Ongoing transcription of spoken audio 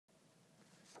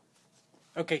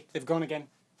Okay, they've gone again.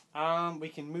 We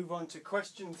can move on to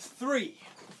question 3.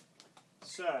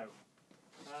 So,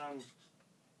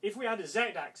 if we had a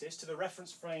z-axis to the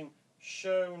reference frame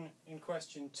shown in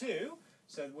question 2,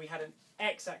 so we had an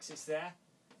x-axis there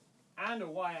and a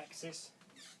y-axis,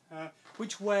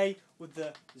 which way would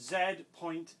the z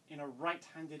point in a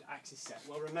right-handed axis set?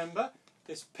 Well, remember,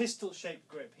 this pistol-shaped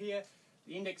grip here,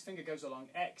 the index finger goes along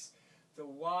x, the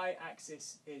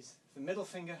y-axis is the middle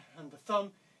finger, and the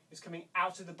thumb is coming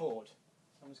out of the board.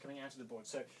 Thumb is coming out of the board.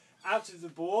 So, out of the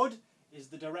board is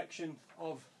the direction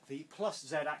of the plus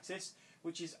z-axis,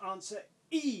 which is answer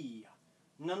E,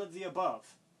 none of the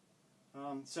above.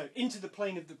 So into the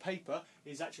plane of the paper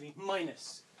is actually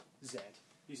minus z,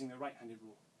 using the right-handed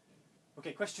rule.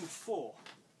 Okay, question 4.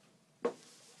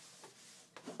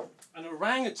 An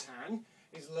orangutan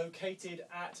is located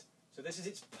at, so this is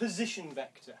its position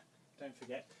vector, don't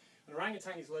forget. An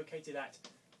orangutan is located at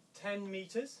 10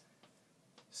 meters,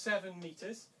 7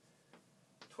 meters,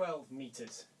 12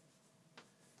 meters.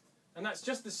 And that's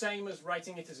just the same as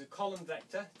writing it as a column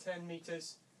vector, 10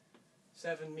 meters,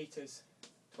 7 meters,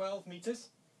 12 meters.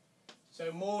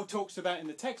 So Moore talks about in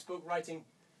the textbook writing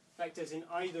vectors in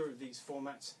either of these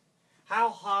formats. How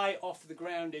high off the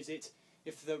ground is it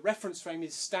if the reference frame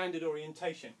is standard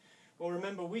orientation? Well,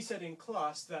 remember we said in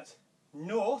class that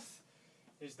north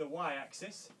is the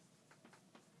y-axis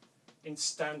in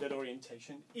standard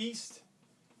orientation, east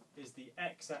is the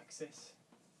x-axis,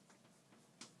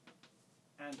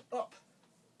 and up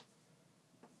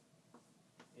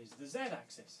is the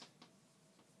z-axis.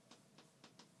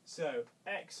 So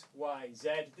x, y, z,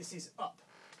 this is up.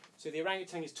 So the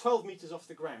orangutan is 12 meters off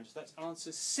the ground. So that's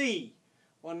answer C.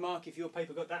 1 mark if your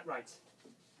paper got that right.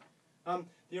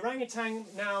 The orangutan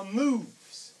now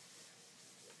moves.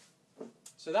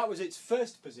 So that was its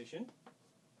first position.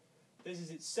 This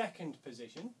is its second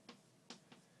position.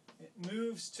 It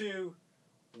moves to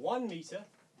 1 meter,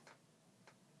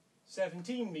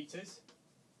 17 meters,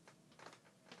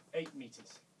 8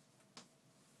 meters.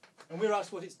 And we're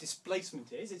asked what its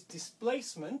displacement is. Its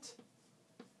displacement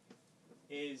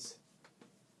is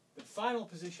the final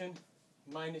position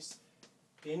minus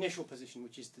the initial position,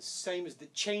 which is the same as the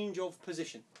change of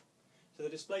position. So the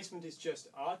displacement is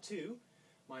just r2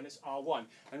 minus r1.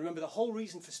 And remember, the whole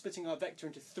reason for splitting our vector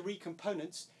into 3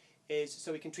 components is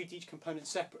so we can treat each component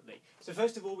separately. So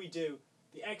first of all, we do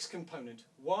the x component.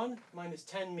 1 minus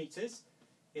 10 meters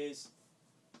is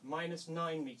minus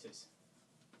 9 meters.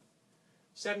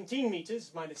 17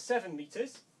 meters minus 7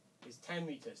 meters is 10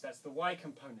 meters. That's the y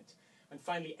component. And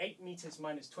finally, 8 meters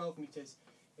minus 12 meters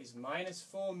is minus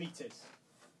 4 meters.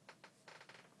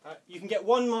 You can get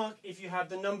 1 mark if you have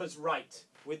the numbers right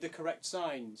with the correct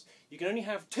signs. You can only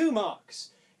have 2 marks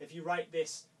if you write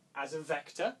this as a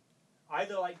vector,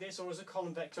 either like this or as a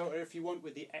column vector, or if you want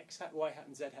with the x hat, y hat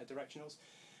and z hat directionals.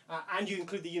 And you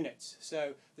include the units.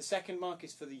 So the second mark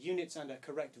is for the units and a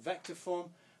correct vector form.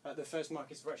 The first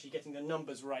mark is for actually getting the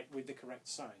numbers right with the correct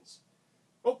signs.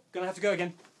 Oh, gonna have to go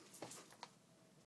again.